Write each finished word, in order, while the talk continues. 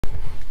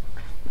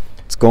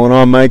going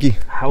on, Mikey?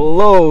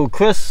 Hello,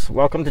 Chris.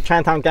 Welcome to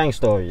Chinatown Gang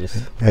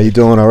Stories. How you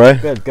doing? All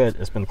right? Good, good.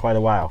 It's been quite a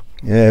while.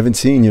 Yeah, I haven't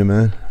seen you,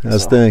 man.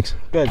 How's things?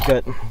 Good,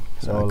 good.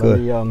 So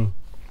Good. let me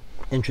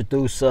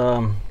introduce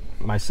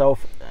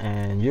myself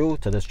and you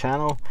to this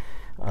channel.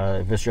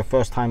 If it's your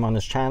first time on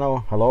this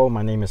channel, hello,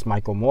 my name is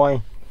Michael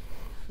Moy,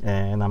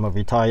 and I'm a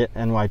retired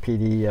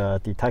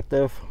NYPD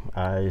detective.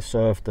 I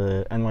served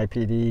the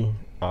NYPD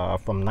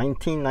from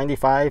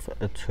 1995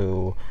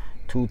 to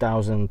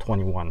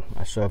 2021.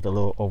 I served a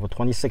little over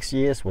 26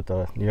 years with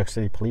the New York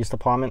City Police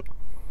Department.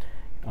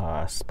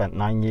 Spent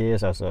 9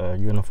 years as a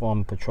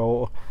uniform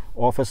patrol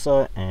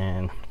officer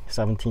and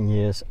 17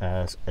 years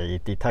as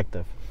a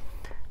detective.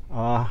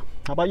 How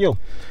about you?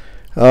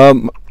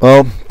 Well,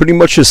 pretty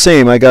much the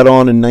same. I got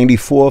on in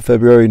 '94,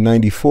 February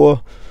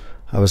 '94.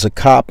 I was a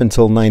cop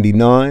until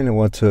 '99. I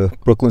went to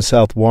Brooklyn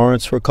South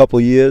Warrants for a couple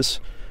of years.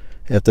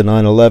 After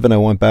 9/11, I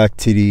went back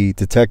to the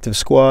detective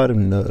squad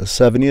in the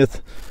 70th.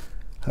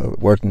 I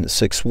worked in the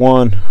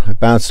 6-1. I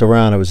bounced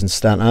around. I was in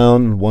Staten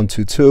Island,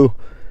 122.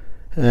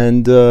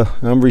 And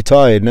I'm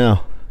retired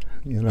now.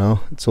 You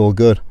know, it's all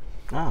good.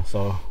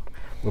 So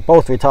we're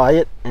both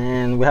retired,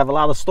 and we have a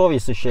lot of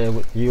stories to share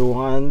with you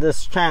on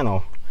this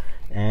channel.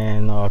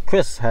 And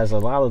Chris has a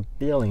lot of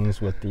dealings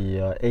with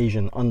the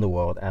Asian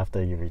underworld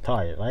after you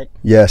retired, right?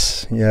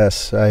 Yes,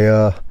 yes.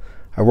 I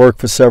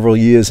worked for several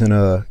years in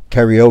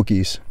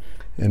karaoke's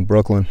in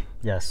Brooklyn.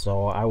 Yes,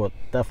 so I would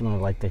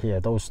definitely like to hear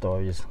those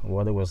stories,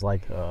 what it was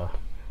like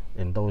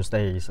in those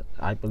days.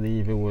 I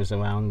believe it was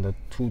around the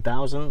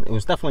 2000. It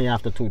was definitely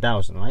after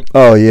 2000, right?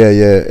 Oh, yeah,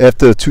 yeah.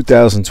 After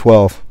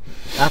 2012.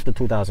 After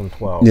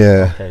 2012.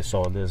 Yeah. Okay,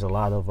 so there's a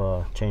lot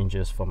of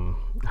changes from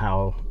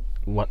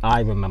what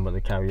I remember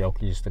the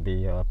karaoke used to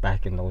be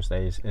back in those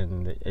days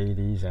in the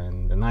 80s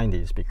and the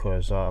 90s,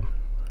 because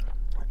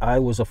I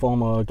was a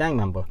former gang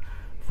member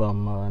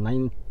from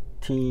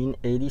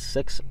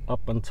 1986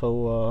 up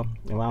until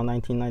around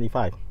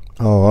 1995.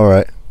 Oh, all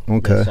right.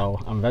 Okay. Yeah, so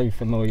I'm very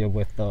familiar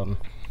with the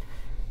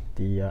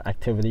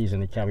activities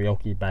in the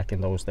karaoke back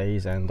in those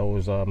days, and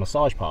those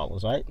massage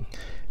parlors, right?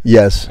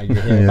 Yes. You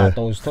hear about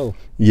those too?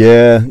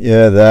 Yeah,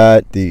 yeah.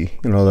 That the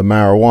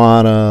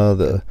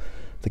marijuana,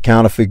 the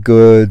counterfeit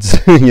goods.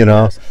 You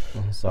know.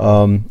 Yes.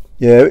 So,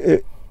 yeah.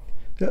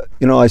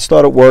 I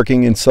started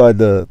working inside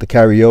the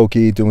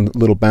karaoke, doing a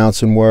little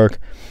bouncing work,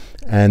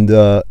 and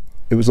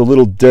it was a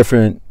little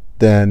different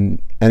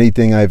than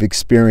anything I've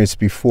experienced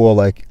before,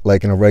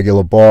 like in a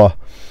regular bar.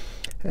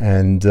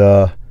 And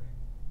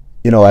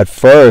at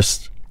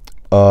first,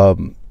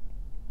 the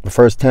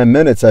first 10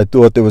 minutes, I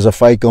thought there was a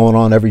fight going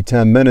on every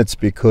 10 minutes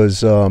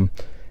because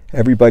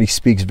everybody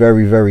speaks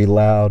very, very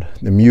loud.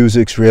 The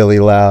music's really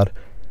loud.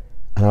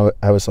 And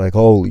I was like,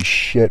 holy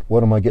shit,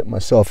 what am I getting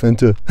myself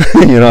into?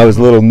 I was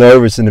a little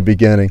nervous in the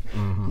beginning,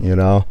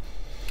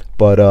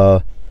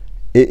 but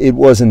it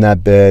wasn't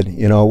that bad.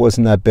 It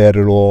wasn't that bad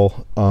at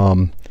all.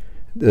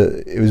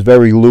 It was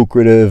very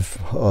lucrative.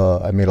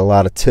 I made a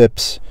lot of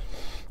tips.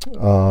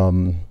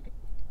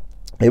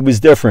 It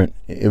was different.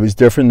 It was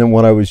different than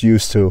what I was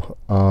used to.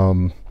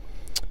 Once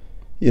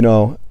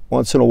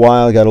in a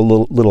while I got a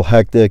little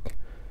hectic.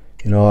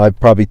 I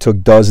probably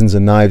took dozens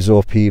of knives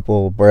off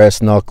people,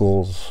 brass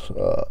knuckles,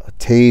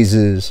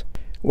 tasers.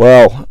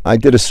 Well, I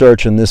did a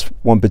search on this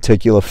one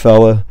particular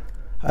fella.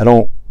 I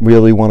don't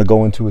really want to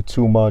go into it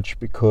too much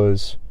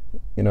because,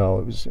 it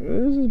was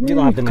you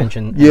don't have to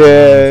mention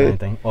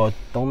anything, or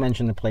don't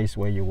mention the place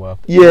where you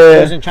worked. Yeah.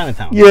 It was in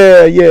Chinatown.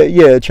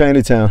 Yeah,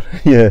 Chinatown.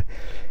 Yeah.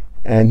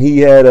 And he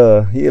had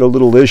a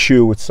little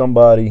issue with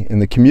somebody in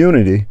the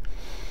community,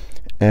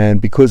 and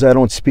because I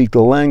don't speak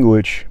the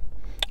language,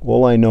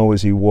 all I know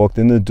is he walked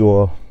in the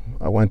door.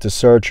 I went to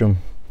search him.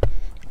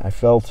 I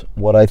felt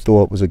what I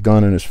thought was a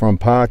gun in his front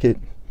pocket.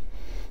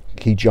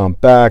 He jumped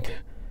back.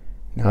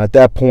 Now at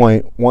that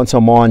point, once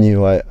I'm on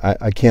you,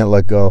 I can't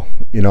let go.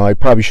 I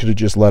probably should have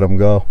just let him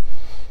go.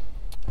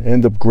 I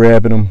end up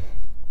grabbing him.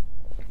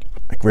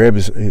 I grab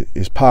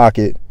his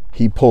pocket.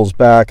 He pulls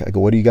back. I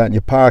go, what do you got in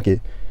your pocket?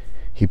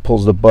 He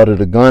pulls the butt of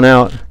the gun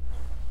out.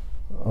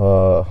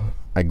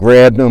 I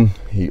grabbed him.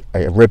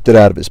 I ripped it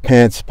out of his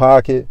pants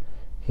pocket.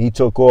 He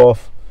took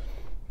off,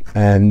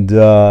 and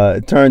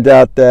it turned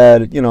out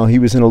that he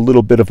was in a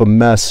little bit of a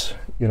mess.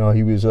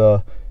 He was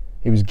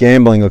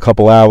gambling a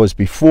couple hours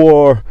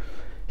before.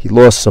 He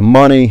lost some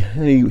money.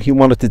 He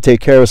wanted to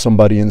take care of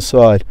somebody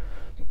inside,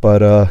 but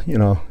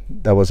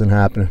that wasn't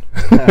happening.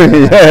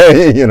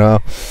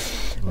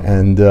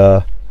 And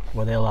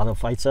were there a lot of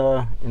fights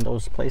in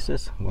those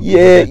places? When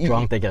yeah, people get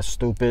drunk, they get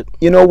stupid.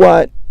 You know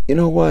what?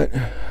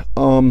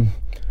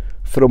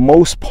 For the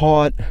most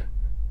part,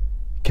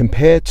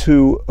 compared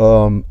to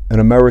an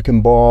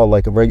American bar,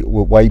 like with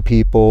white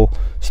people,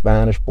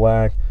 Spanish,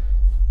 black,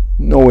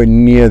 nowhere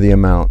near the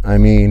amount. I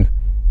mean,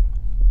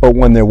 but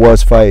when there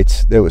was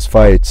fights, there was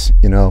fights.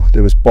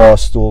 There was bar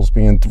stools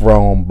being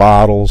thrown,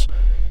 bottles.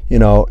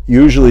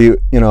 Usually,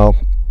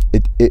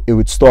 it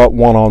would start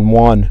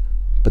one-on-one,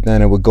 but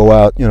then it would go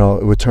out.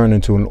 It would turn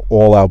into an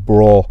all-out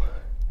brawl,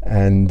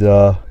 and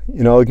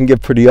it can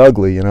get pretty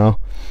ugly.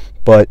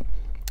 But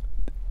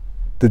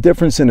the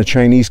difference in the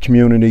Chinese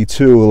community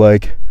too,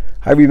 like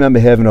I remember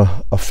having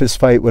a fist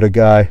fight with a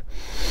guy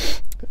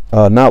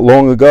not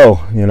long ago,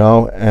 you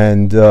know,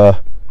 and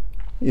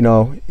you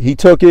know, he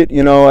took it,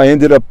 you know, I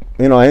ended up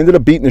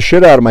beating the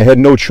shit out of him. I had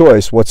no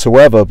choice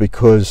whatsoever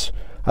because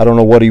I don't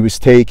know what he was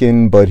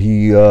taking, but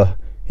he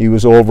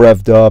was all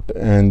revved up,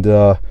 and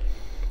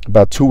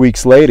about 2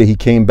 weeks later he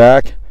came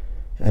back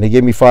and he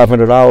gave me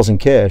 $500 in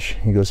cash.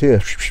 He goes, here,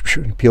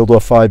 he peeled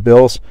off 5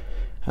 bills.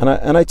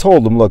 And I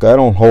told him, look, I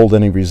don't hold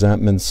any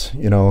resentments,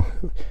 you know.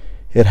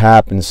 It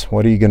happens.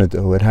 What are you gonna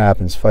do? It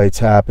happens. Fights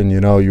happen, you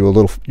know. You were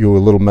a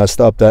little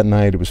messed up that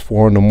night. It was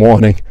 4 in the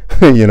morning,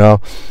 you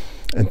know,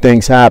 and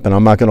things happen.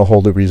 I'm not gonna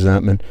hold a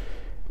resentment.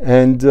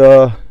 And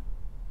that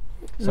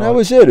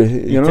was it,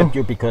 you know. He tipped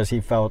you because he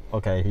felt,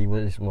 okay, he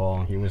was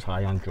wrong. He was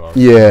high on drugs.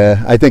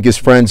 Yeah, I think his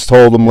friends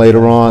told him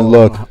later on,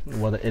 look,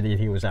 what an idiot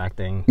he was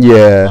acting.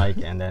 Yeah. Like,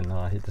 and then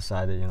he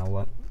decided, you know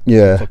what?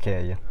 Yeah. He took care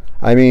of you.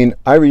 I mean,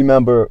 I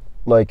remember,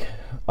 like,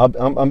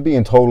 I'm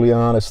being totally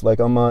honest. Like,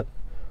 I'm not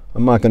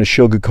going to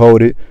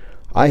sugarcoat it.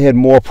 I had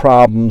more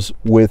problems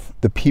with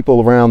the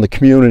people around the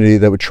community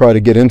that would try to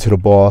get into the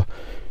bar,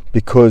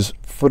 because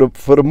for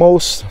the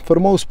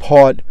most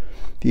part,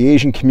 the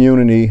Asian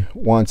community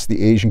wants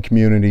the Asian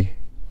community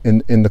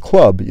in the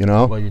club, you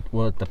know.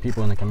 Well, the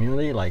people in the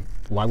community, like,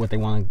 why would they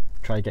want to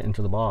try to get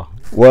into the bar?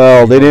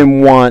 Well, they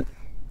didn't want,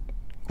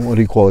 what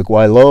do you call it,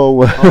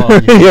 Guaylo?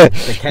 Oh, yeah.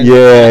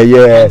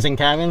 Kens and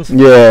Karens?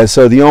 Yeah,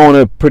 so the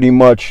owner pretty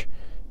much,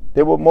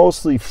 they were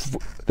mostly,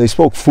 they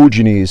spoke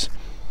Fujianese,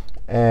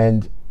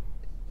 and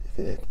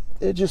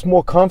they're just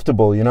more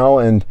comfortable, you know.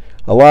 And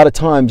a lot of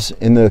times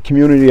in the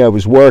community I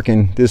was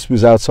working, this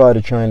was outside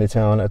of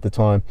Chinatown at the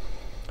time,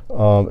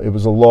 it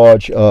was a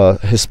large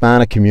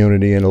Hispanic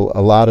community, and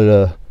a lot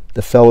of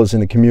the fellas in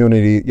the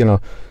community, you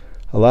know,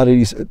 a lot of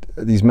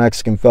these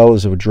Mexican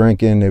fellas that were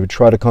drinking, they would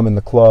try to come in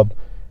the club,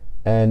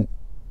 and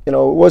you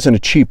know, it wasn't a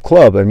cheap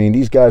club. I mean,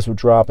 these guys were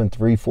dropping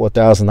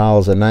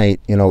 $3,000-4,000 a night,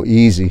 you know,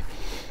 easy.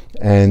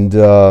 And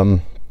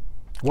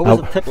what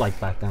was the tip like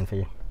back then for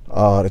you?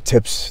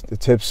 The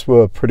tips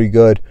were pretty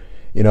good.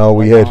 You know, like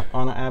we had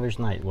on an average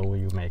night, what will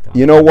you make?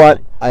 You know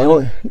what?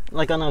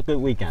 Like on a good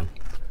weekend.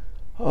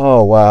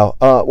 Oh wow.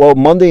 Well,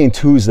 Monday and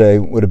Tuesday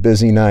were the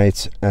busy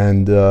nights,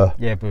 and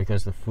yeah,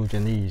 because the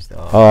Fujianese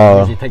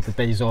usually take the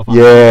days off.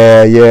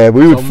 Yeah,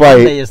 we would fight.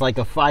 Monday is like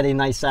a Friday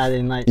night,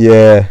 Saturday night.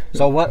 Yeah.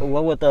 So what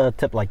would the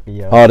tip like be?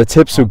 The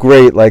tips were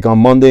great. Like on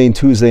Monday and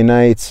Tuesday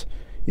nights,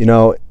 you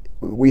know,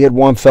 we had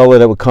one fella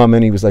that would come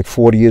in. He was like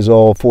 40 years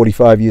old,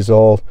 45 years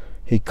old.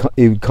 He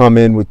would come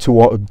in with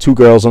two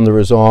girls under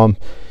his arm.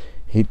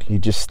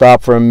 He'd just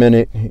stop for a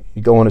minute.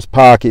 He'd go in his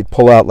pocket,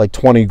 pull out like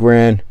 20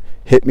 grand.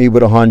 Hit me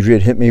with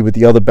 100, hit me with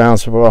the other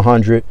bouncer for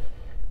 100,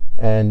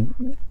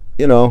 and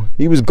you know,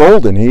 he was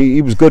golden.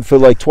 He was good for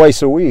like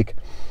twice a week,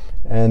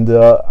 and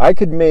I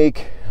could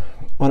make,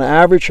 on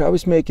average, I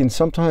was making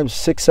sometimes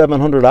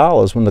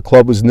 $600-700 when the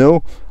club was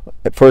new,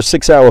 for a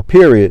 6-hour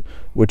period,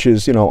 which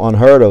is, you know,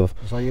 unheard of.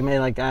 So you made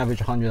like average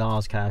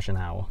 $100 cash an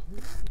hour.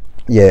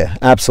 Yeah,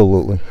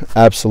 absolutely.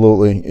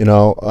 You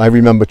know, I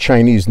remember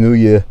Chinese New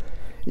Year.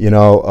 You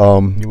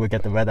know, you would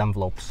get the red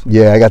envelopes.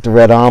 Yeah, I got the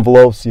red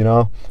envelopes. You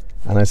know.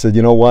 And I said,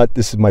 you know what?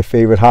 This is my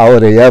favorite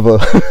holiday ever.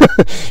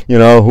 You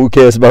know, who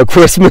cares about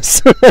Christmas?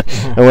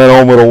 I went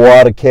home with a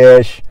wad of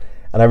cash,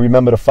 and I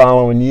remember the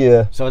following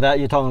year. So that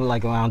you're talking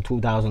like around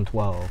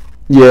 2012.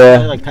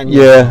 Yeah, like 10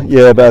 years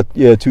ago. about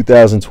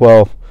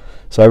 2012.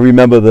 So I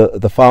remember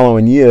the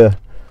following year,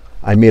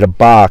 I made a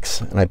box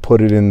and I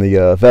put it in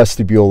the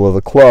vestibule of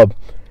the club,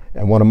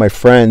 and one of my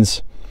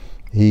friends,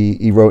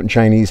 he wrote in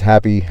Chinese,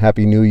 Happy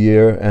New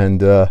Year,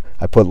 and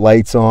I put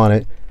lights on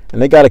it.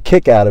 And they got a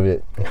kick out of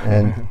it,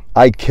 and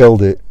I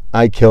killed it.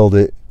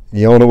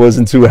 The owner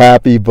wasn't too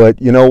happy,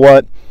 but you know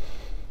what?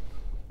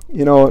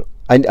 You know,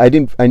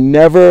 I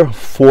never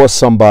forced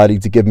somebody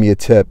to give me a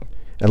tip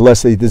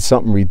unless they did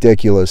something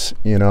ridiculous,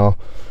 you know.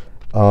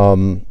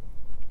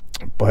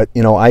 But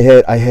you know, I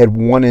had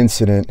one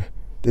incident.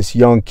 This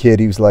young kid,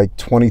 he was like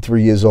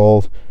 23 years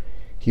old.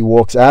 He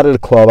walks out of the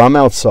club. I'm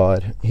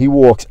outside. He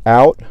walks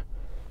out.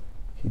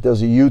 He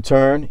does a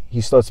U-turn.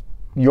 He starts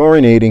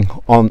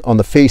urinating on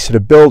the face of the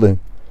building,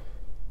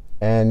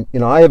 and you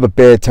know, I have a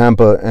bad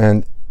temper,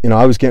 and you know,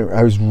 I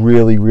was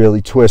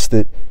really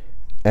twisted,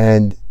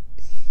 and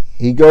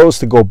he goes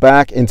to go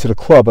back into the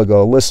club. I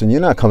go, listen,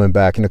 you're not coming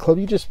back in the club.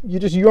 You just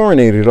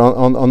urinated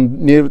on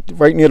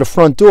right near the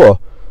front door.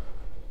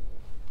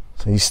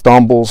 So he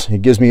stumbles. He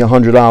gives me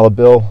 $100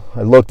 bill.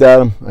 I looked at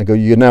him. I go,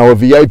 you're now a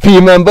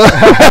VIP member.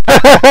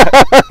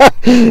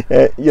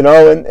 You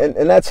know,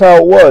 and that's how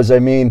it was. I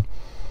mean,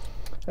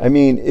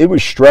 it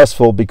was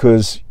stressful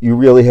because you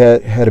really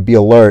had to be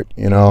alert,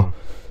 you know,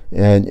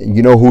 and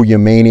you know who your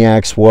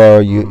maniacs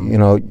were. You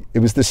know, it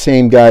was the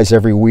same guys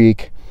every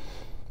week,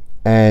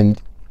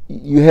 and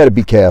you had to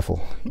be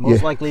careful.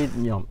 Most likely,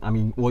 you know, I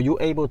mean, were you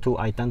able to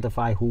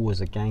identify who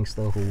was a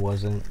gangster, who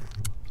wasn't?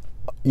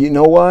 You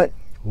know what?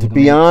 To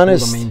be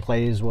honest, who the main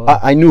players were?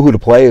 I knew who the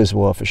players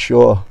were for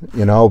sure,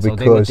 you know, so because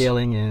they were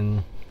dealing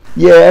in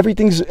Yeah,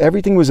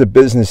 everything was a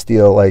business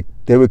deal. Like,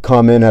 they would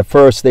come in at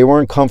first, they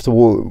weren't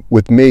comfortable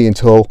with me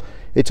until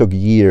it took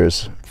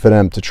years for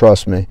them to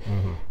trust me.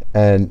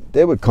 And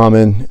they would come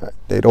in,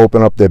 they'd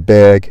open up their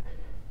bag,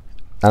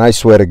 and I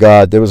swear to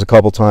God, there was a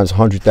couple times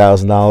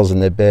 $100,000 in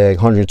their bag,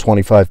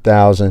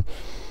 125,000.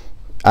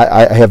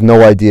 I have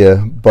no idea,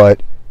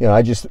 but you know,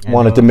 I just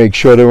wanted to make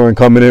sure they weren't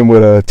coming in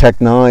with a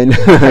Tech 9,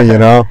 you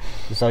know.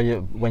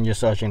 So when you're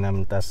searching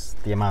them, that's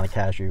the amount of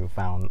cash you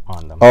found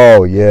on them.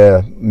 Oh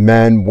yeah,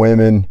 men,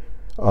 women,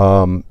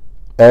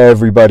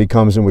 everybody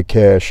comes in with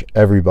cash,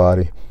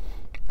 everybody.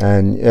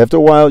 And after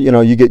a while, you know,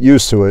 you get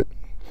used to it,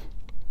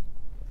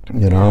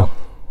 you know.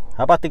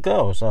 How about the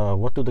girls?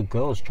 What do the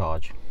girls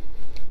charge?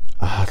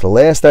 The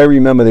last I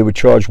remember, they would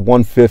charge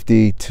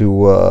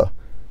 $150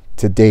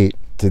 to date.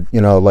 To,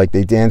 you know, like,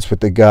 they dance with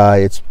the guy.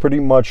 It's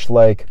pretty much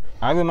like,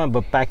 I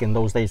remember back in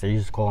those days they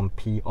used to call them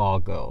PR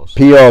girls.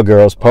 PR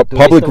girls,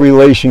 public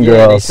relation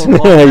girls.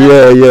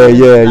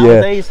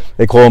 Yeah.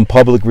 They call them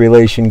public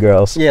relation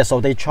girls. Yeah,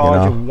 so they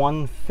charge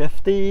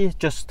 $150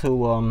 just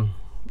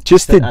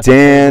to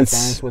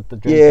dance with the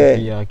drink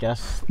with the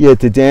guest. Yeah,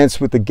 to dance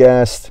with the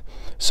guest.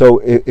 So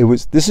it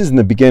was. This is in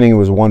the beginning. It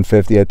was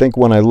 $150. I think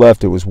when I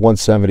left, it was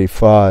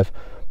 $175.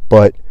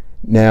 But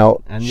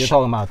now, and you're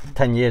talking about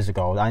 10 years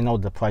ago. I know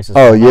the prices.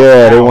 Oh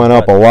yeah, they went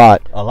up a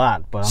lot. A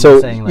lot, but so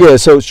I'm saying, like, yeah,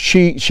 so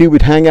she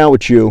would hang out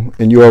with you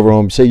in your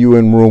room. Say you were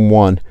in room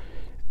 1,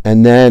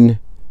 and then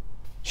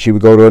she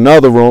would go to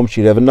another room.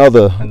 She'd have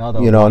another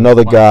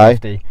guy,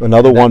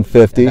 another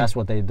 $150. That's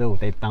what they do.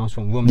 They bounce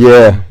from room.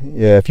 Yeah,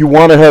 yeah. If you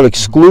wanted her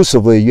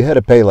exclusively, you had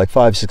to pay like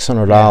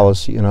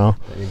 $500-600. You know.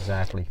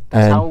 Exactly.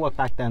 That's how it worked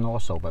back then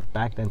also. But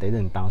back then they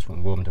didn't bounce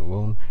from room to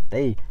room.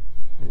 They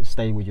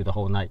stayed with you the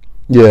whole night.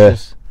 Yeah.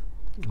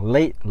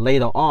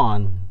 Later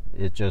on,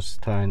 it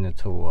just turned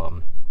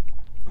into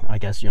I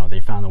guess, you know, they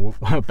found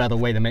a better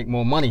way to make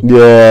more money.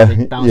 Yeah.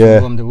 They bounce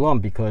from room to room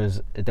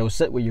because they'll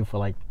sit with you for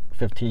like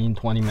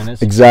 15-20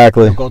 minutes.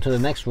 Exactly. They'll go to the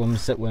next room,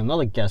 sit with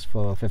another guest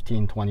for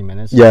 15-20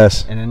 minutes.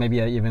 Yes. And then maybe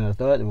even a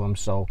third room.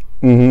 So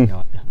you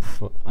know,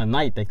 for a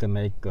night they could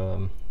make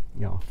you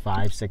know,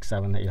 500, 600,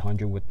 700,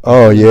 800 with.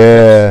 Oh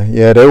yeah,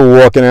 yeah. They were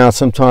walking out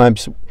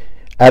sometimes.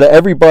 Out of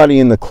everybody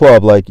in the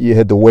club, like, you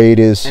had the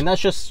waiters. And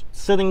that's just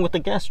sitting with the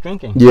guests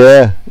drinking.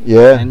 Yeah,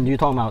 yeah. And you're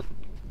talking about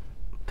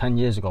 10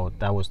 years ago,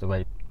 that was the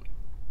rate.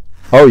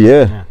 Oh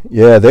yeah,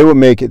 yeah. They would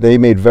make it. They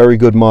made very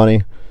good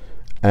money,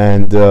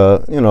 and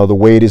you know, the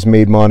waiters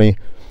made money.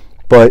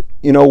 But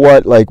you know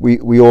what? Like,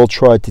 we all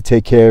tried to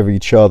take care of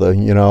each other.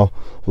 You know,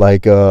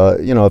 like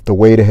you know, if the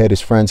waiter had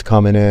his friends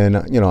coming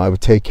in, you know, I would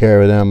take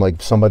care of them. Like,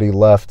 if somebody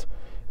left,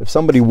 if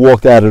somebody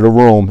walked out of the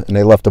room and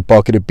they left a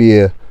bucket of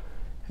beer,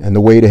 and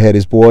the waiter had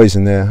his boys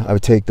in there, I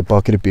would take the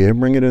bucket of beer and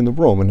bring it in the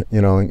room, and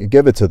you know, and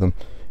give it to them.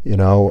 You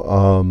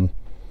know,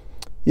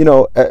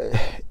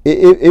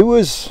 it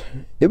was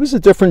a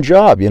different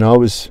job. You know, it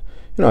was,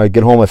 you know, I'd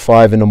get home at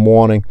 5 in the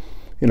morning.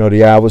 You know,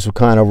 the hours were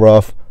kind of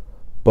rough,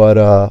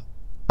 but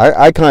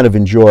I kind of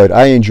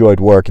enjoyed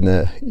working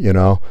there. You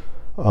know,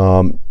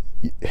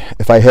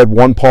 if I had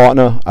one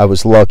partner, I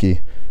was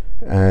lucky,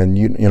 and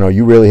you know,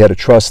 you really had to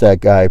trust that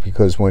guy,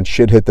 because when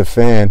shit hit the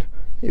fan,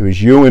 it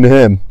was you and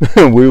him.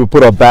 We would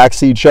put our backs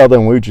to each other,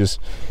 and we would just,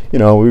 you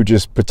know, we would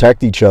just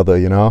protect each other,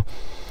 you know.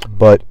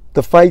 But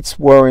the fights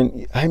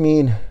weren't, I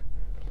mean,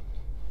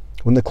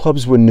 when the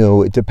clubs were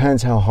new, it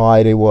depends how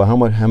high they were, how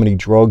many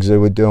drugs they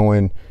were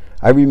doing.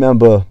 I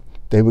remember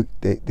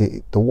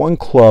the one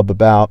club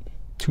about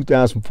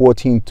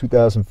 2014,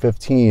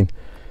 2015,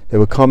 they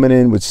were coming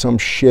in with some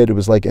shit. It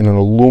was like in an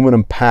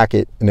aluminum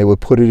packet, and they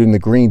would put it in the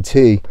green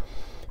tea.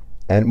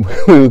 And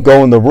we would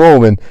go in the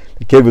room, and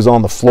the kid was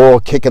on the floor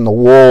kicking the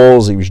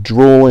walls. He was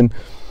drooling,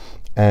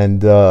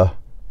 and that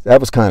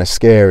was kind of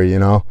scary, you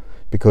know,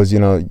 because, you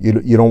know,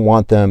 you don't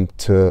want them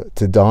to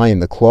die in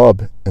the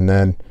club, and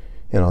then,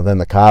 you know, then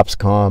the cops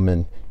come,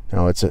 and, you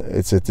know, it's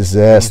a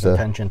disaster. Brings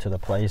attention to the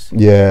place.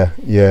 Yeah,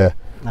 yeah.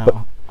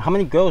 Now, how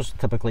many girls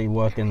typically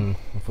work in,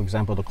 for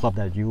example, the club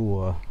that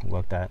you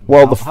worked at?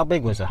 Well, how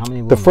big was it? How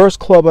many rooms? The first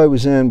club I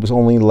was in was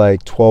only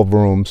like 12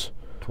 rooms.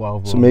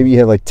 12 rooms. So maybe you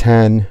had like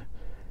 10.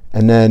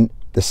 And then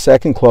the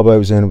second club I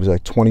was in was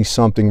like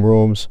 20-something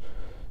rooms.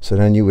 So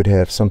then you would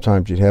have,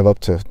 sometimes you'd have up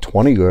to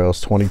 20 girls,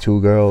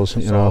 22 girls,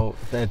 you know.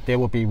 So there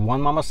would be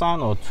one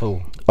mama-san or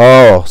two?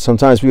 Oh,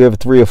 sometimes we have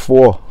 3 or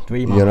 4.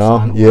 3 You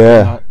mama-san. know,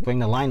 yeah. Bring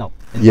the lineup.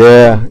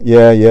 Yeah.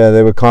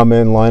 They would come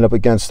in, line up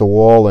against the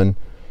wall, and,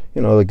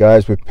 you know, the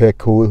guys would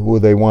pick who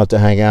they want to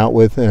hang out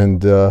with,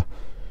 and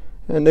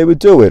they would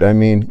do it. I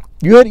mean,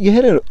 you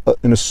had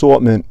an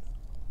assortment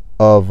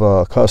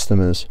of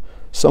customers.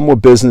 Some were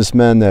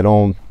businessmen that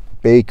owned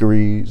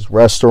bakeries,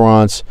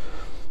 restaurants.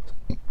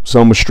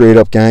 Some were straight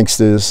up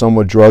gangsters. Some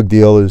were drug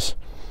dealers.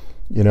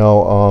 You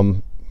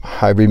know,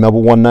 I remember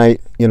one night,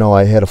 you know,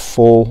 I had a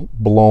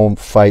full-blown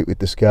fight with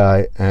this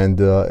guy,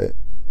 and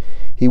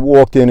he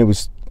walked in. It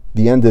was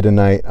the end of the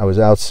night. I was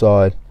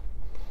outside.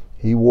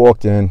 He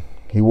walked in.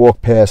 He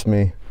walked past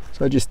me,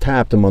 so I just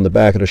tapped him on the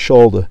back of the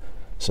shoulder.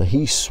 So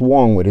he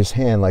swung with his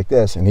hand like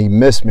this, and he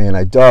missed me, and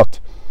I ducked.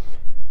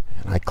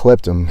 and I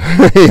clipped him.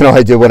 You know,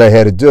 I did what I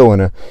had to do,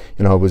 and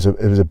you know, it was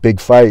a big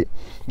fight,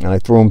 and I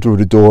threw him through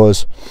the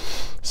doors.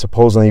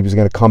 Supposedly he was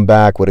going to come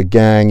back with a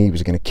gang. He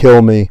was going to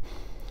kill me.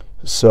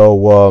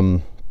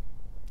 So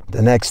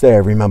the next day I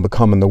remember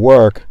coming to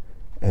work,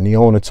 and the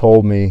owner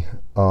told me,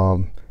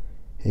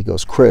 he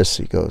goes, Chris,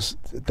 he goes,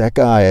 that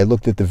guy, I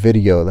looked at the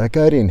video, that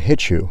guy didn't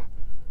hit you.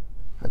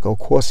 I go, of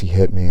course he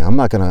hit me. I'm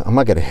not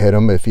gonna hit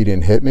him if he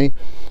didn't hit me.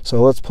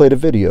 So let's play the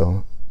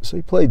video. So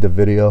he played the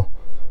video,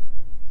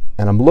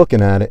 and I'm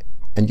looking at it,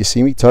 and you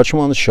see me touch him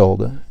on the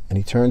shoulder, and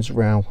he turns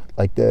around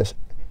like this.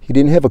 He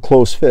didn't have a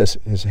closed fist.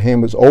 His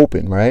hand was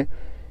open, right?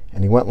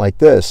 And he went like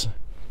this.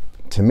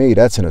 To me,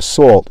 that's an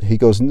assault. He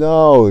goes,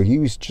 no, he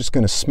was just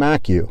gonna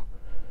smack you.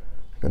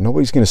 I go,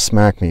 nobody's gonna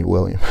smack me,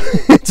 William.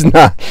 It's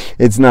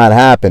not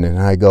happening.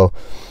 I go,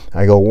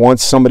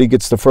 once somebody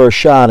gets the first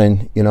shot,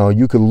 and you know,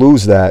 you could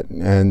lose that,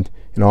 and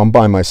you know, I'm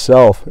by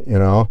myself, you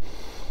know.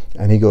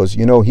 And he goes,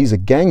 you know, he's a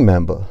gang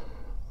member.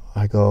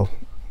 I go,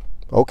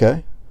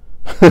 okay.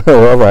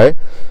 All right.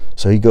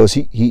 So he goes,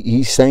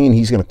 he's saying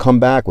he's gonna come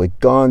back with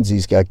guns,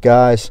 he's got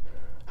guys.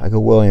 I go,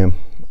 William,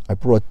 I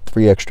brought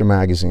 3 extra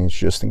magazines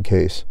just in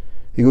case.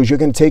 He goes, you're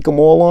gonna take them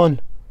all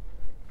on?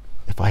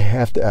 If I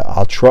have to,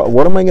 I'll try.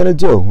 What am I gonna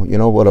do? You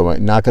know, what, am I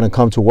not gonna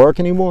come to work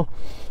anymore?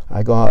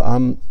 I go,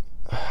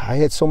 I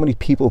had so many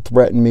people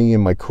threaten me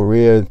in my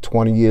career,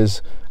 20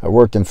 years. I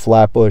worked in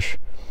Flatbush.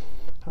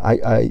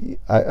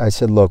 I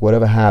said, look,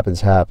 whatever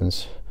happens,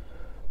 happens.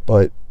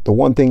 But the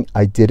one thing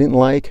I didn't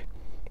like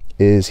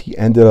is he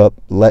ended up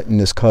letting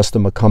this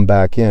customer come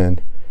back in,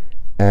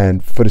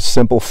 and for the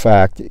simple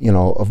fact, you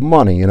know, of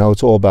money. You know,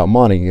 it's all about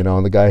money. You know,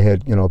 and the guy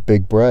had, you know,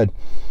 big bread.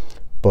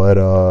 But,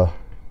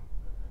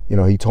 you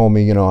know, he told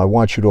me, you know, I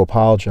want you to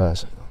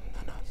apologize.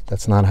 No,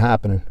 that's not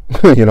happening,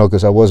 you know,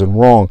 because I wasn't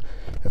wrong.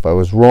 If I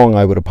was wrong,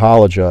 I would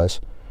apologize.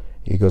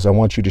 He goes, I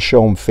want you to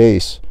show him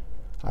face.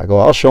 I go,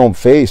 I'll show him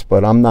face,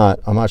 but I'm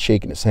not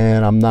shaking his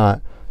hand. I'm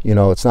not, you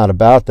know, it's not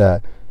about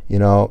that, you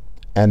know.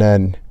 And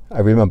then I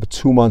remember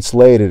 2 months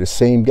later, the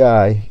same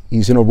guy,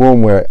 he's in a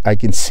room where I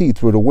can see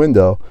through the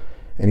window,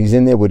 and he's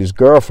in there with his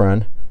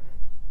girlfriend,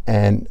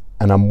 and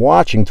I'm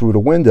watching through the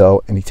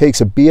window, and he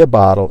takes a beer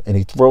bottle and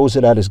he throws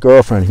it at his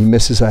girlfriend. He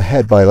misses her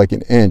head by like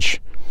an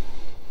inch.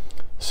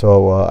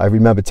 So I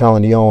remember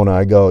telling the owner,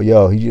 I go,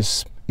 yo, he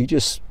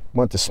just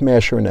went to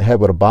smash her in the head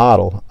with a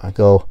bottle. I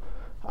go,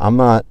 I'm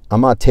not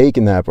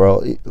taking that,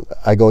 bro.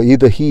 I go,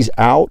 either he's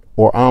out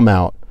or I'm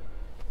out.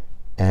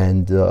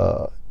 And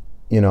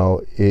you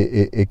know,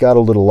 it got a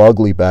little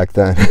ugly back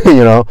then,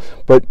 you know.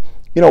 But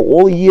you know,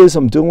 all the years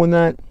I'm doing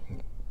that,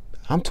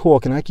 I'm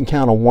talking, I can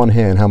count on one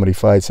hand how many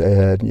fights I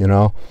had, you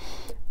know.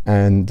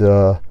 And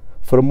for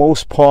the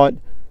most part,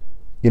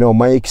 you know,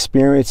 my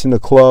experience in the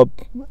club,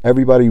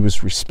 everybody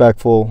was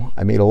respectful.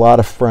 I made a lot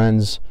of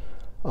friends.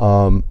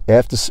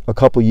 After a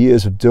couple of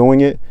years of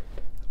doing it,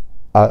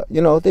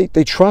 you know,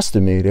 they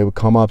trusted me. They would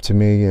come up to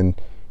me and,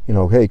 you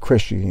know, hey,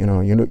 Chris,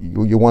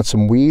 you want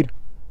some weed?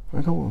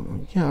 I go,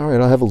 yeah, all right,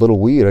 I'll have a little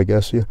weed, I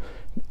guess. Yeah.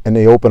 And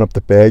they open up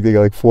the bag, they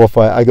got like 4 or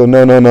 5. I go,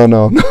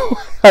 no.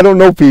 I don't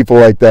know people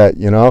like that,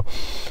 you know.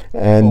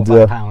 And 4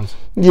 or 5 pounds.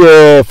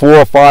 Yeah,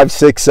 4, 5,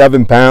 6,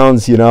 7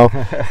 pounds, you know.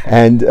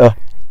 and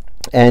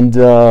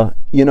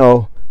you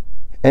know,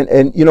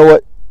 and you know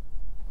what?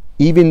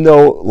 Even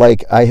though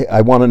like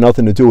I wanted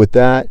nothing to do with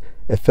that,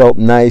 it felt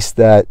nice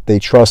that they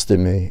trusted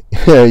me.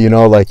 You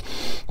know, like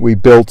we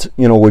built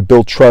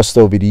trust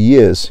over the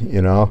years,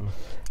 you know.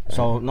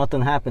 So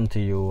nothing happened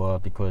to you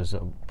because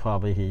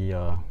probably he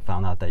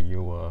found out that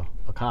you were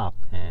a cop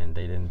and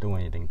they didn't do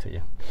anything to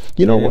you.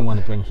 You know, they didn't want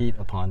to bring heat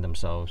upon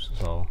themselves.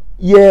 So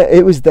yeah,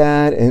 it was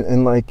that,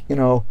 and like you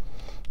know,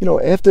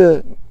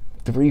 after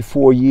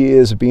 3-4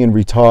 years of being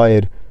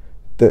retired,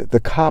 the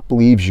cop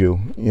leaves you.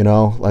 You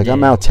know, like yeah.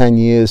 I'm out 10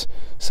 years,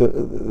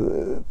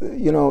 so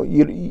you know,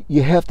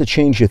 you have to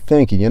change your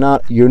thinking.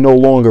 You're no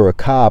longer a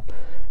cop.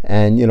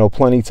 And you know,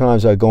 plenty of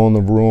times I go in the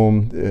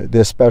room.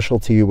 Their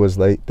specialty was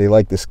like they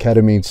like this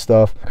ketamine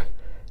stuff,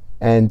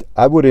 and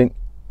I wouldn't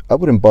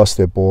bust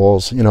their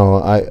balls. You know,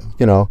 I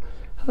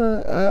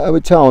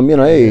would tell them, you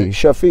know, hey,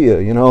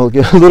 Shafia, you know,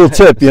 get a little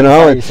tip, you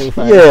know,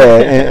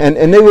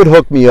 and they would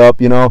hook me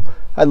up. You know,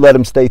 I'd let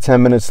them stay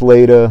 10 minutes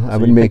later. So I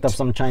would make up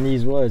some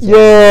Chinese words.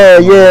 Yeah,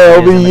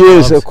 over the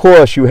years, of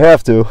course, you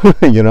have to.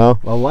 You know.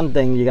 Well, one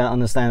thing you gotta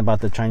understand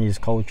about the Chinese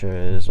culture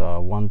is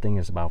one thing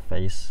is about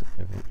face.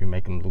 If you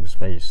make them lose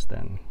face,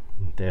 then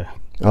they're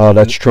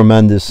that's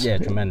tremendous. Yeah,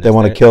 tremendous. They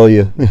want to kill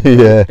you.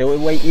 Yeah. They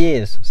would wait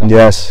years.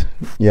 Yes.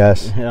 You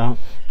know,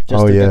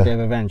 just to get their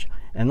revenge.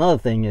 Another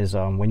thing is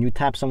when you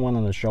tap someone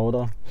on the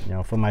shoulder. You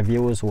know, for my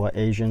viewers who are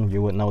Asian,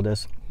 you would know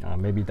this.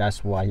 Maybe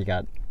that's why he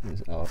got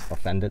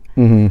offended.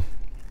 Mm-hmm.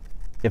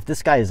 If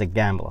this guy is a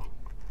gambler,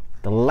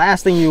 the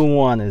last thing you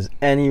want is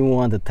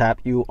anyone to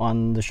tap you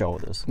on the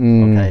shoulders.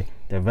 Okay,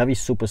 they're very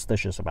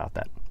superstitious about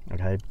that.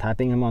 Okay,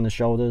 tapping him on the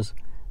shoulders,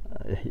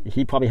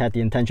 he probably had the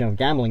intention of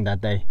gambling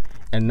that day,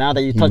 and now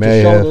that you touch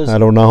his shoulders, I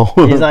don't know.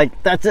 He's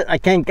like, that's it, I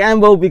can't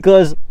gamble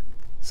because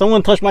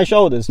someone touched my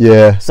shoulders.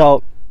 Yeah.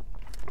 So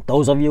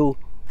those of you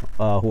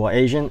who are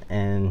Asian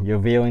and you're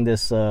viewing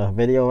this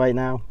video right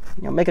now,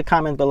 make a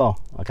comment below,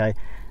 okay?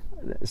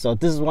 So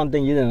this is one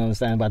thing you didn't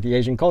understand about the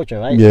Asian culture,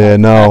 right? Yeah,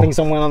 no. Having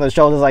someone on the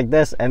shoulders like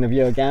this, and if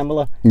you're a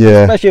gambler,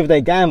 Yeah. especially if they're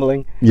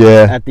gambling,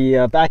 Yeah. at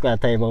the baccarat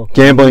table.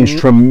 Gambling's or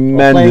playing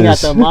at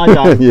tremendous. the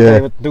mahjong Yeah.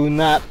 table, do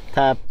not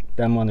tap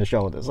them on the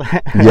shoulders.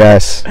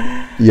 Yes.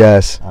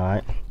 Yes. All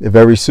right. They're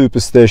very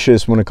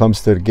superstitious when it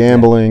comes to the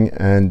gambling,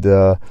 and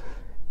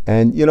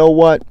you know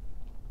what?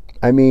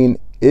 I mean,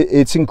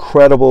 it's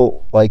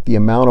incredible, like the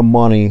amount of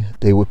money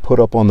they would put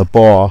up on the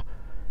bar,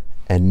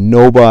 and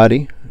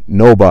nobody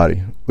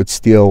would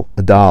steal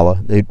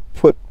 $1. They'd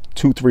put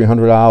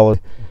 $200-300.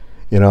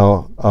 You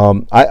know,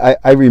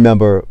 I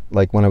remember,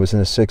 like when I was in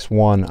a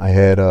 6-1, I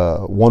had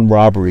one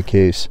robbery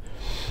case.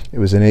 It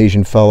was an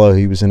Asian fella.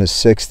 He was in his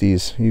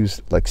 60s. He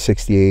was like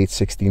 68,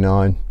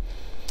 69,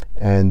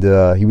 and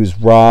he was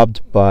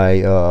robbed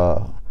by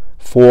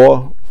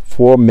four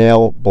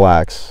male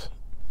blacks,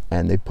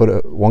 and they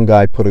one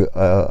guy put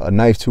a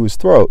knife to his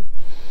throat.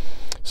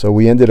 So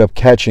we ended up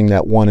catching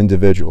that one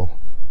individual.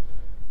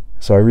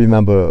 So I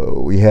remember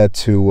we had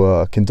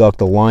to conduct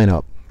a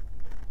lineup,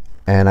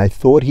 and I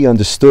thought he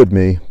understood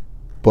me,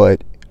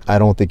 but I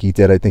don't think he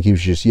did. I think he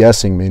was just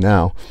yesing me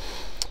now.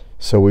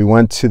 So we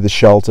went to the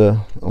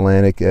shelter,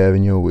 Atlantic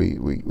Avenue.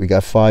 We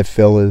got 5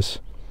 fillers,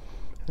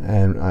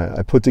 and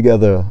I put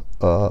together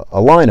a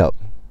lineup.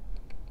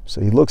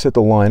 So he looks at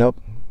the lineup,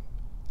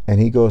 and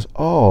he goes,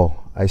 "Oh,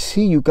 I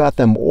see you got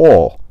them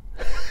all."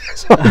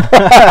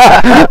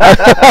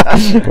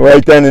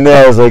 Right then and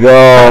there, I was like,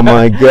 "Oh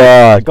my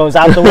God!" It goes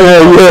out the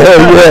window.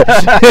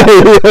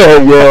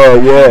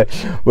 yeah.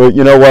 But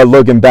you know what?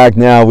 Looking back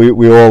now,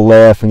 we all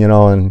laugh,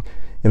 and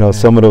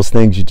some of those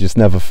things you just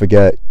never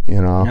forget.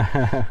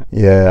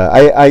 Yeah.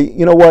 I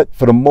you know what?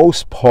 For the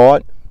most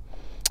part,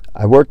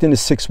 I worked in the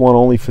 6-1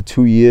 only for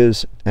 2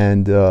 years,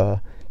 and the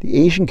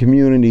Asian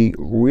community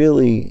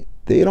really,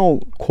 they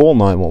don't call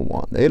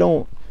 911. They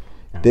don't.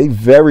 They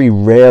very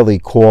rarely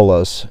call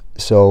us.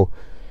 So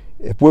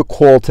if we're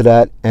called to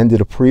that end of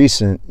the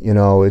precinct,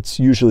 it's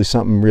usually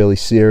something really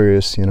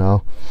serious. I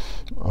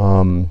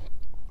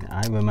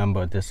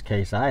remember this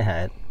case I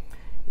had.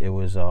 It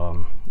was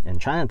in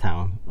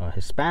Chinatown. A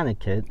Hispanic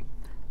kid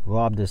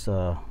robbed this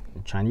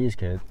Chinese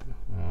kid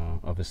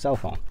of his cell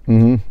phone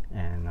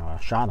and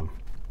shot him.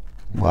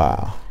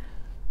 Wow.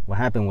 What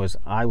happened was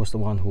I was the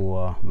one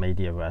who made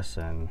the arrest,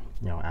 and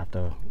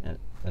after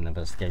an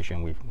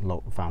investigation, we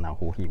found out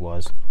who he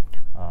was.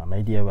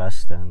 Made the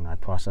arrest, and I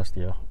processed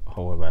the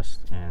whole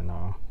arrest, and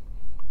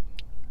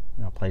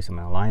placed him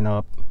in a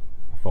lineup,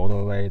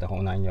 photo array, the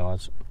whole 9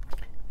 yards,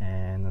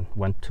 and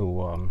went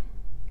to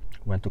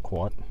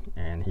court,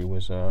 and he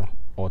was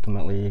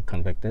ultimately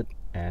convicted,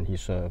 and he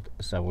served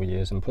several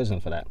years in prison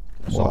for that.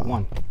 Assault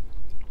 1.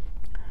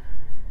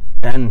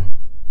 Then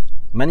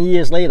many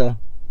years later,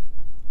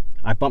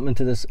 I bumped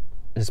into this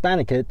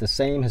Hispanic kid, the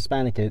same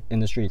Hispanic kid, in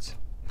the streets.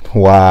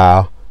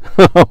 Wow.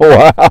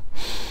 Wow.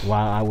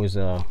 While I was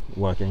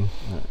working,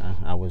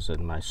 I was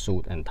in my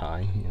suit and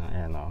tie,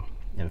 and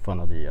in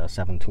front of the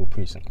 7-2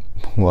 precinct.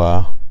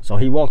 Wow. So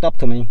he walked up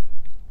to me,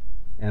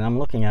 and I'm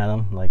looking at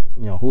him like,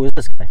 who is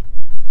this guy?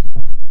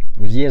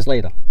 It was years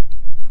later.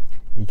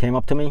 He came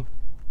up to me,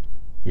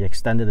 he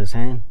extended his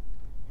hand,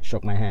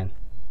 shook my hand,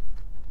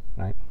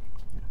 right?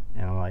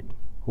 And I'm like,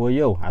 who are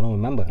you? I don't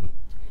remember him.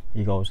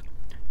 He goes,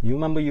 you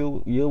remember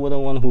you were the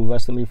one who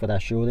arrested me for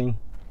that shooting?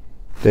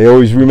 They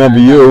always remember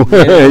you.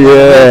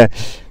 Yeah.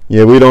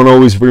 Yeah, we don't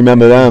always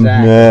remember them.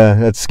 Exactly. Yeah,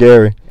 that's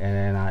scary. And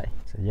then I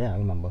said, yeah, I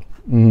remember.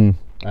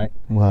 Right?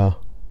 Wow.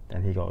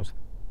 Then he goes,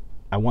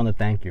 I want to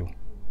thank you.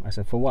 I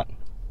said, for what?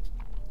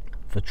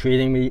 For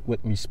treating me with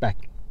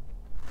respect.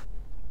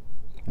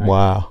 Right?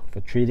 Wow.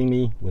 For treating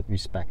me with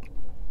respect.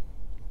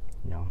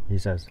 He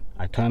says,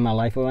 I turned my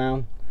life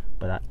around,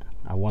 but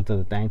I wanted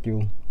to thank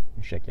you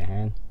and shake your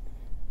hand.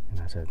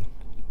 And I said,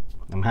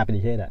 I'm happy to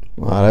hear that.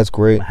 Wow, that's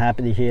great. I'm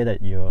happy to hear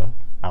that you're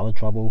out of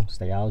trouble,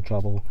 stay out of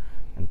trouble,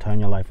 and turn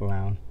your life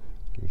around,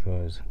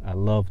 because I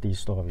love these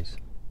stories.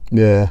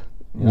 Yeah,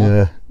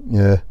 yeah.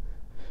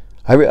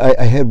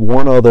 I had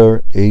one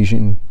other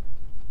Asian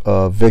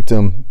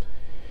victim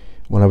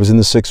when I was in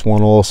the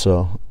 6-1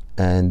 also,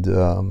 and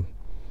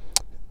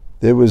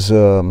there was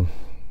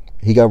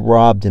he got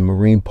robbed in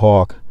Marine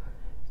Park,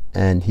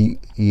 and he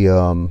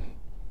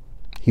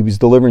was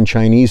delivering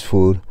Chinese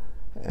food,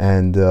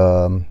 and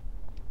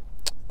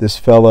this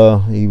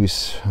fella, he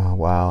was,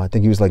 I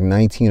think he was like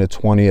 19 or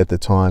 20 at the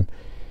time.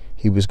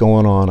 He was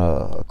going on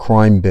a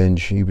crime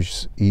binge.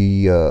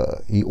 He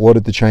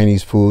ordered the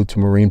Chinese food to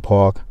Marine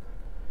Park.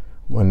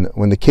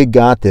 When the kid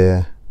got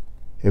there,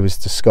 it was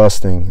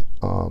disgusting.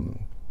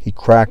 He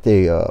cracked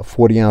a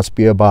 40-ounce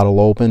beer bottle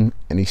open,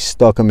 and he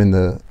stuck him in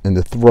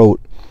the throat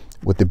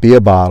with the beer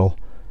bottle,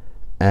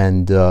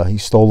 and he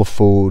stole the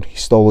food, he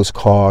stole his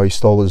car, he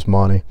stole his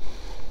money.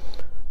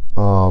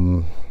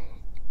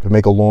 To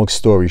make a long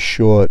story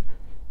short,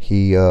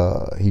 he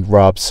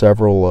robbed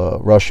several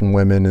Russian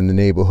women in the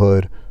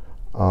neighborhood.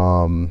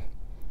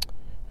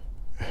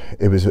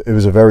 It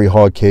was a very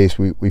hard case.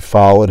 We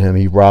followed him.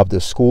 He robbed a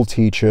school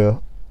teacher,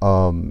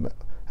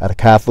 at a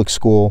Catholic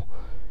school.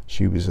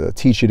 She was a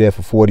teacher there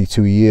for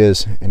 42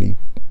 years, and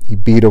he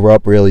beat her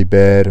up really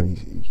bad.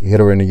 He hit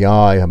her in the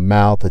eye, her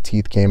mouth, her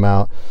teeth came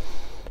out,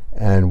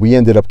 and we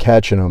ended up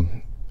catching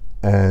him.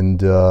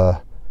 And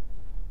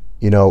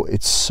you know,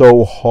 it's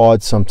so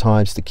hard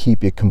sometimes to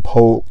keep your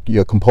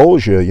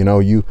composure. You know,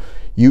 you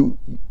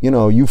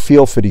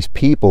feel for these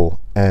people,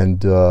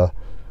 and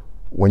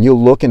when you're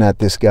looking at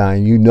this guy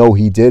and you know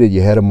he did it,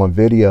 you had him on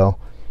video.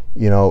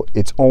 You know,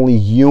 it's only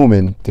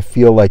human to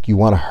feel like you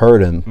want to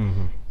hurt him.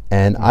 Mm-hmm.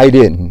 And I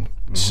didn't.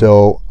 Mm-hmm.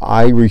 So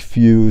I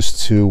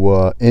refused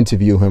to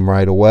interview him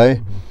right away.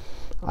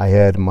 Mm-hmm. I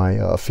had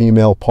my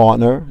female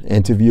partner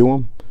interview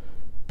him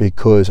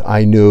because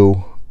I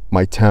knew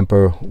my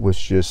temper was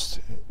just,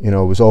 you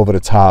know, it was over the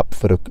top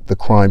for the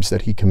crimes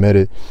that he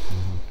committed.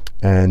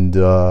 Mm-hmm. And,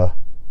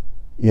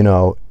 you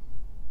know,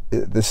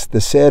 the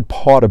sad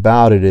part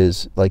about it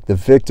is, like, the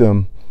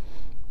victim,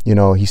 you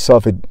know, he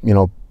suffered, you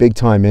know, big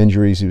time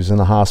injuries. He was in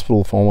the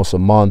hospital for almost a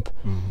month.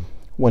 Mm-hmm.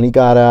 When he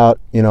got out,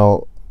 you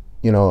know,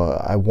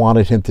 I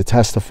wanted him to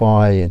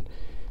testify,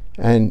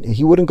 and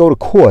he wouldn't go to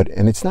court.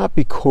 And it's not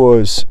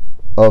because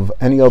of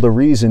any other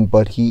reason,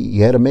 but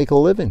he had to make a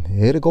living.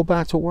 He had to go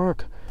back to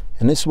work.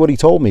 And this is what he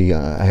told me: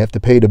 I have to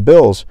pay the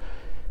bills.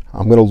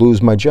 I'm going to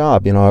lose my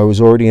job. You know, I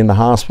was already in the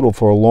hospital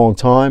for a long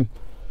time.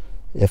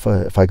 If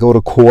I go to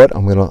court,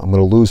 I'm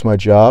gonna lose my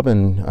job,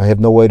 and I have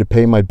no way to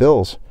pay my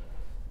bills.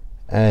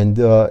 And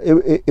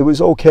it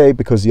was okay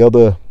because the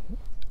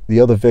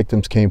other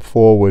victims came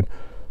forward,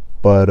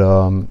 but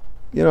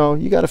you know,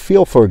 you got to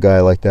feel for a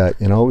guy like that.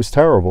 You know, it was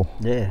terrible.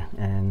 Yeah,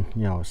 and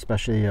you know,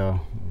 especially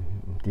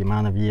the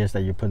amount of years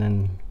that you put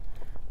in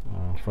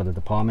for the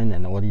department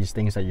and all these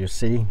things that you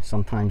see.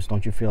 Sometimes,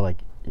 don't you feel like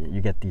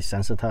you get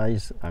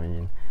desensitized? I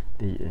mean,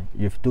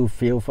 you do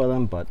feel for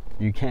them, but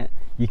you can't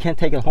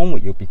take it home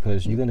with you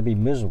because you're going to be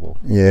miserable.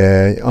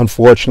 Yeah,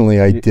 unfortunately,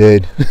 I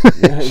did.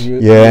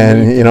 Yeah,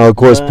 and you know, it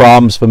caused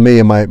problems for me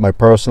in my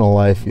personal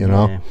life. You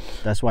know,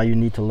 that's why you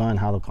need to learn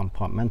how to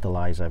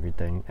compartmentalize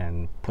everything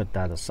and put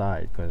that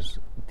aside, because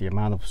the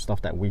amount of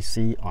stuff that we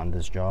see on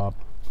this job,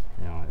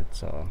 you know,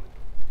 it's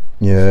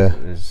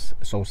is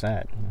so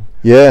sad.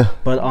 Yeah.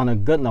 But on a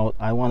good note,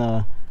 I want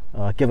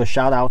to give a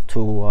shout out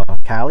to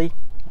Callie.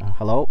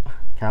 Hello,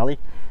 Callie.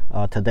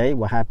 Today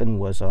what happened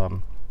was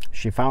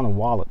she found a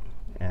wallet,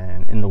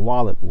 and in the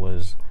wallet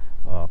was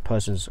a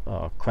person's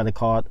credit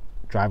card,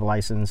 driver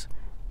license,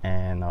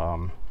 and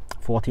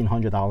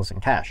 $1,400 in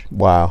cash.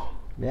 Wow.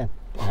 Yeah.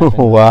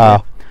 Wow.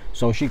 Yeah.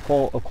 So she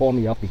called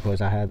me up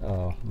because I had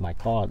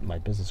my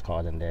business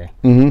card in there.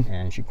 Mm-hmm.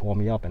 And she called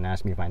me up and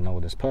asked me if I know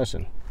this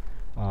person.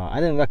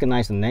 I didn't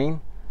recognize the name,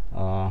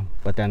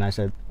 but then I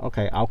said,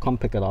 okay, I'll come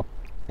pick it up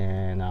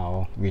and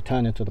I'll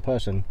return it to the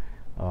person.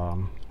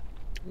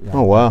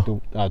 Oh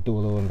wow! I'll do a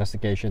little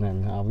investigation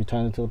and I'll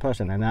return it to the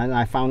person. And then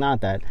I found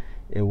out that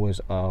it was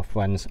a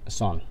friend's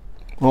son.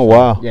 Oh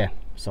wow! Yeah,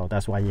 so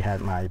that's why he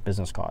had my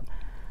business card.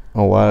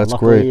 Oh wow, that's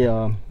luckily,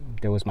 great.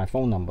 There was my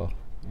phone number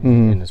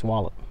in his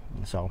wallet.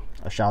 So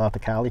a shout out to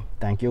Callie.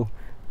 Thank you.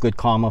 Good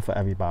karma for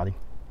everybody.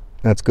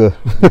 That's good.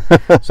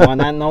 So on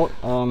that note,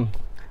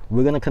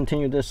 we're gonna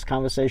continue this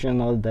conversation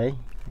another day.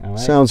 All right?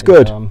 Sounds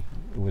good.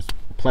 It was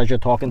a pleasure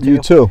talking to you.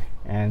 You too.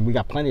 And we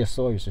got plenty of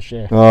stories to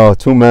share. Oh,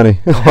 too many,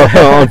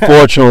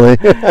 unfortunately.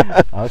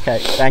 Okay,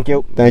 thank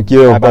you. Thank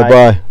you.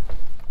 Bye-bye.